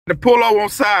To pull over on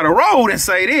side of the road and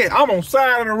say this. I'm on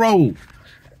side of the road.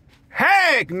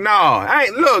 Heck no.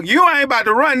 Look, you ain't about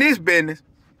to run this business.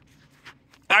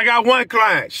 I got one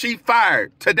client. She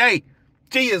fired today.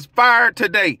 She is fired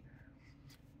today.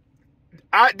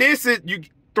 This is you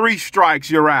 3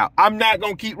 strikes, you're out. I'm not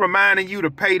gonna keep reminding you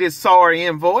to pay this sorry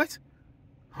invoice.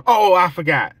 Oh, I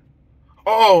forgot.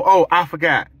 Oh, I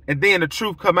forgot. And then the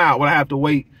truth come out. Well, I have to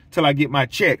wait till I get my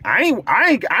check. I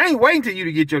ain't waiting till you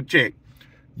to get your check.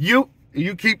 You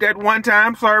keep that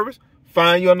one-time service.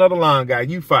 Find you another lawn guy.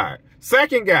 You fired.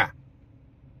 Second guy,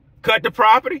 cut the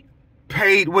property,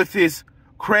 paid with his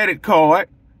credit card.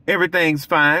 Everything's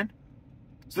fine.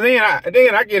 So then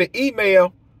I get an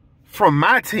email from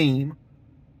my team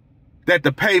that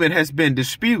the payment has been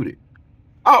disputed.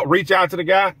 Oh, reach out to the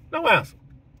guy, no answer.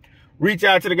 Reach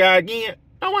out to the guy again,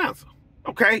 no answer.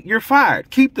 Okay, you're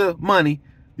fired. Keep the money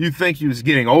you think you was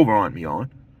getting over on me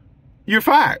on. You're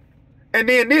fired. And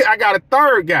then I got a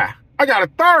third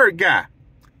guy.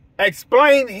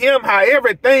 Explain to him how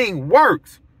everything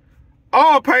works.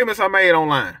 All payments are made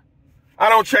online. I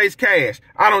don't chase cash.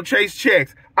 I don't chase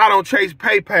checks. I don't chase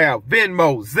PayPal,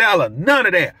 Venmo, Zelle, none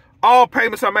of that. All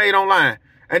payments are made online.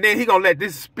 And then he gonna let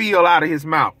this spill out of his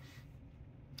mouth.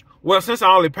 Well, since I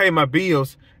only pay my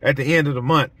bills at the end of the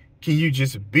month, can you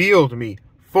just bill me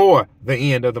for the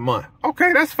end of the month?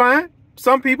 Okay, that's fine.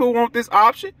 Some people want this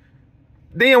option.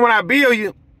 Then when I bill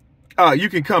you, you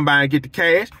can come by and get the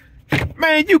cash.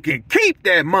 Man, you can keep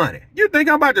that money. You think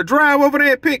I'm about to drive over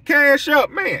there and pick cash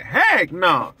up? Man, heck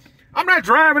no. I'm not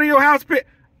driving to your house to pick.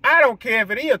 I don't care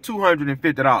if it is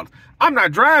 $250. I'm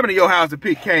not driving to your house to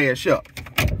pick cash up.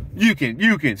 You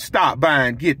can stop by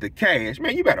and get the cash.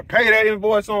 Man, you better pay that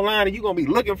invoice online or you're going to be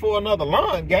looking for another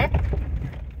lawn guy.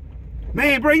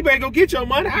 Man, bro, you better go get your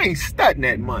money. I ain't stunting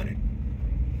that money.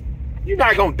 You're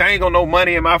not going to dangle no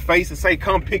money in my face and say,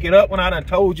 come pick it up when I done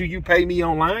told you you pay me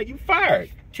online. You fired.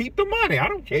 Keep the money. I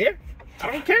don't care.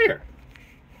 I don't care.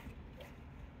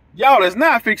 Y'all is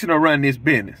not fixing to run this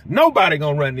business. Nobody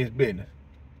going to run this business.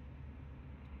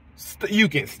 You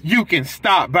can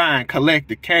stop by and collect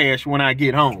the cash when I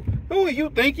get home. Who you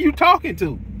think you talking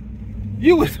to?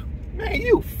 Man,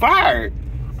 you fired.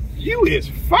 You is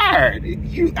fired.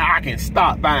 I can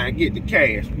stop by and get the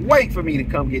cash. Wait for me to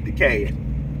come get the cash.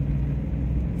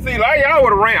 See, like y'all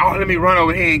would have ran, oh, let me run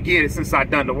over here and get it since I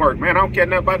done the work. Man, I don't care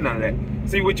nothing about none of that.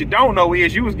 See, what you don't know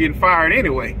is you was getting fired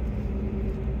anyway.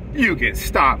 You can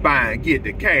stop by and get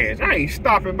the cash. I ain't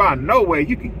stopping by nowhere.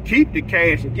 You can keep the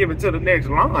cash and give it to the next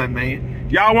line, man.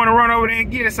 Y'all want to run over there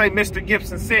and get it? Say, Mr.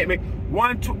 Gibson sent me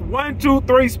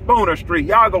 123 Spooner Street.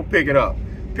 Y'all go pick it up.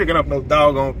 Picking up no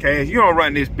doggone cash. You don't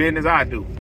run this business. I do.